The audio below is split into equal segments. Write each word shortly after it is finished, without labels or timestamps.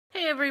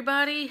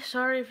everybody.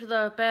 Sorry for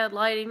the bad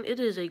lighting. It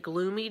is a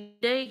gloomy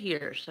day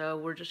here, so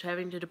we're just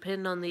having to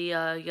depend on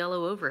the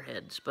yellow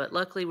overheads. But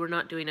luckily, we're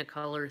not doing a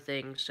color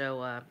thing,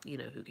 so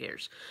who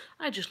cares?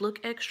 I just look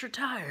extra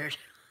tired.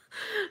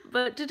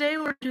 But today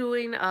we're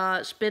doing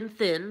spin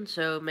thin,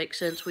 so it makes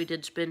sense we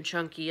did spin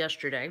chunky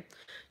yesterday.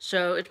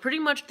 So it's pretty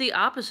much the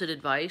opposite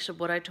advice of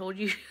what I told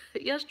you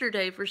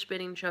yesterday for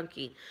spinning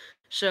chunky.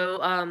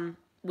 So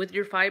with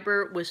your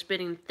fiber with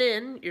spinning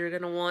thin, you're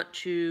going to want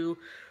to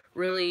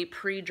really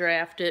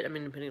pre-draft it. I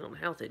mean, depending on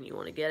how thin you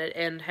want to get it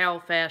and how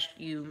fast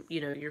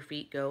your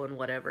feet go and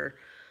whatever.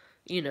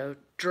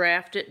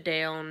 Draft it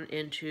down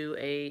into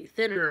a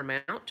thinner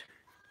amount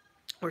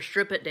or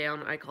strip it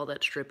down. I call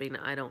that stripping.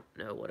 I don't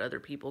know what other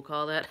people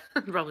call that.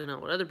 Probably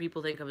not what other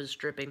people think of as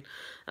stripping.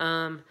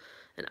 And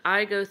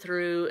I go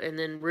through and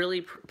then really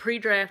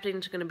pre-drafting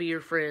is going to be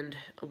your friend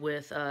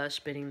with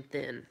spinning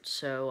thin.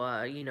 So,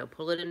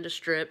 pull it into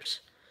strips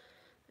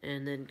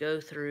and then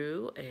go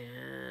through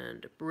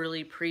and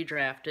really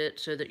pre-draft it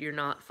so that you're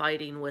not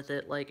fighting with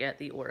it like at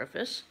the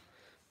orifice.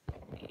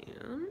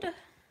 And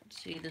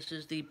let's see, this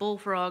is the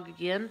bullfrog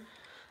again.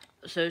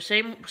 So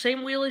same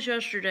wheel as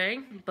yesterday,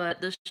 but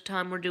this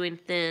time we're doing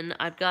thin.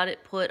 I've got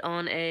it put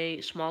on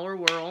a smaller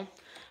whirl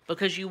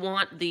because you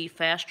want the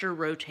faster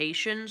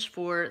rotations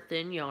for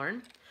thin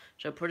yarn.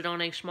 So put it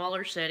on a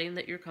smaller setting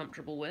that you're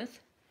comfortable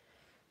with.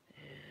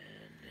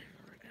 And then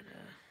we're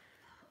gonna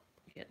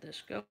get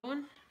this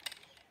going.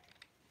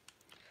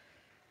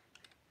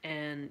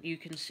 And you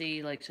can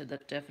see, like I said,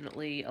 that's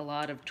definitely a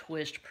lot of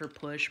twist per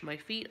push. My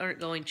feet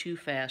aren't going too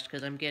fast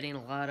because I'm getting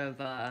a lot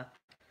of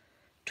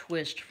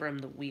twist from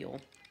the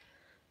wheel.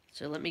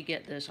 So let me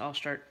get this. I'll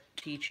start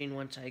teaching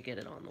once I get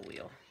it on the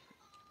wheel.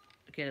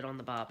 Get it on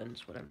the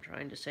bobbins, what I'm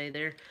trying to say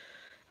there.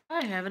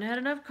 I haven't had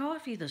enough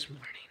coffee this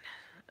morning.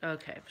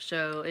 Okay,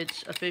 so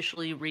it's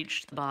officially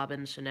reached the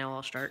bobbin, so now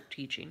I'll start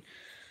teaching.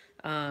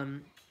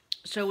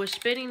 So with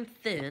spinning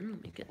thin,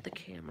 let me get the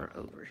camera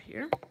over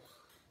here.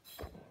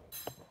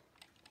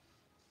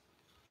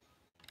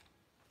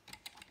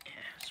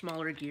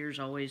 Smaller gears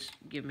always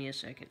give me a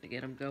second to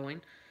get them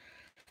going.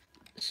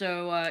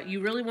 So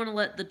you really want to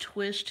let the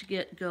twist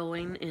get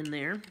going in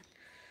there.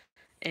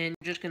 And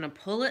you're just going to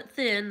pull it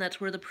thin. That's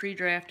where the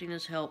pre-drafting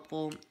is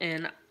helpful.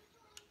 And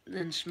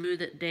then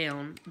smooth it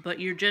down.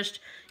 But you're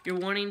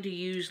wanting to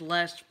use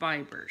less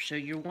fiber. So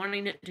you're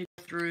wanting it to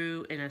go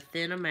through in a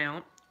thin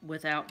amount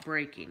without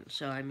breaking.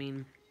 So, I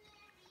mean,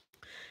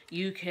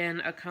 you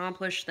can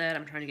accomplish that.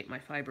 I'm trying to get my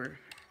fiber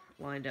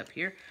lined up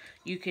here.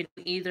 You can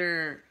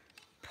either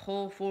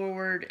pull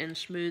forward and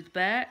smooth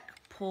back,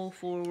 pull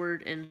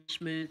forward and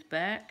smooth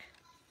back,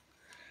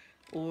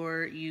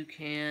 or you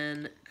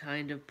can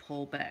kind of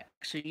pull back.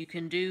 So you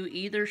can do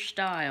either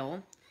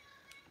style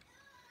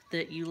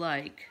that you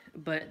like,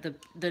 but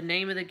the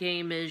name of the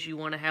game is you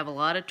want to have a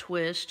lot of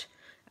twist.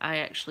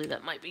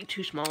 That might be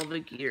too small of a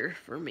gear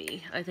for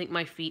me. I think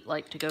my feet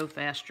like to go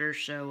faster,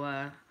 so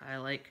I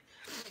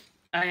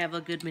have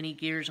a good many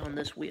gears on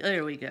this wheel.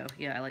 There we go.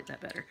 Yeah, I like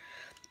that better.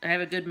 I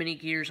have a good many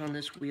gears on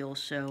this wheel,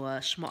 so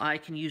I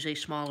can use a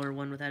smaller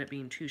one without it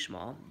being too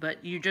small.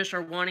 But you just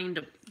are wanting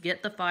to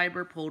get the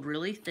fiber pulled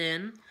really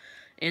thin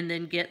and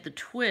then get the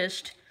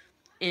twist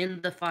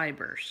in the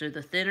fiber. So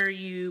the thinner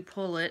you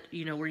pull it,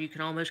 where you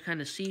can almost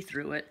kind of see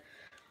through it.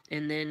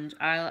 And then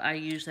I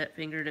use that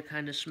finger to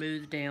kind of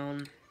smooth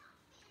down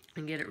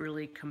and get it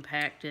really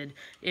compacted.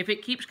 If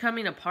it keeps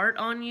coming apart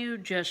on you,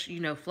 just,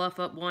 fluff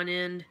up one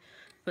end,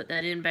 put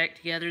that end back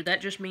together. That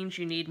just means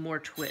you need more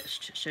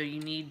twist. So you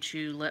need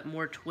to let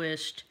more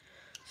twist.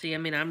 See,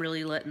 I'm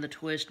really letting the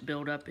twist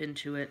build up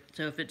into it.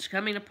 So if it's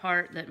coming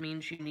apart, that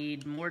means you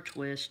need more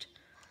twist.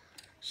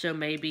 So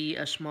maybe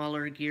a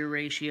smaller gear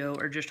ratio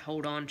or just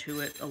hold on to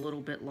it a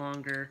little bit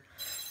longer.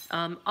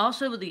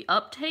 Also, the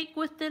uptake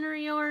with thinner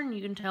yarn,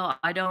 you can tell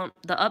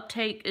the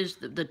uptake is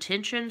the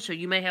tension, so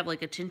you may have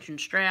like a tension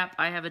strap,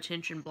 I have a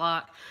tension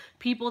block.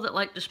 People that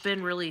like to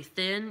spin really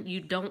thin, you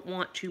don't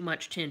want too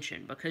much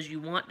tension because you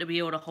want to be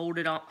able to hold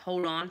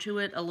on to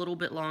it a little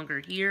bit longer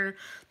here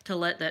to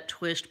let that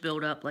twist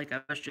build up like I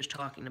was just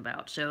talking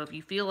about. So if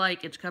you feel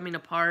like it's coming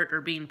apart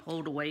or being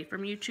pulled away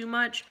from you too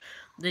much,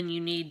 then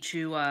you need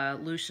to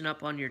loosen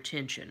up on your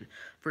tension.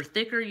 For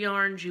thicker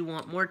yarns, you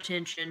want more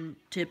tension,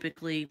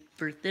 typically.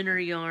 For thinner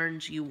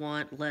yarns, you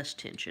want less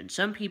tension.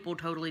 Some people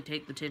totally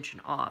take the tension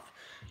off,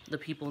 the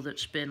people that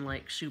spin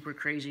like super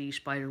crazy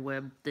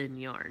spiderweb thin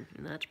yarn,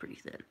 and that's pretty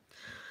thin.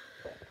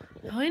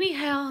 Well,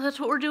 anyhow, that's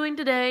what we're doing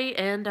today,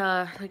 and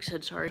like I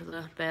said, sorry for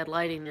the bad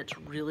lighting. It's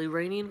really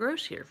rainy and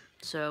gross here,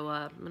 so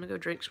I'm going to go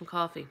drink some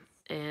coffee,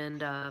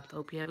 and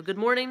hope you have a good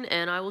morning,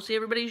 and I will see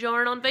everybody's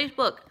yarn on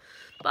Facebook.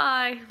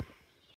 Bye!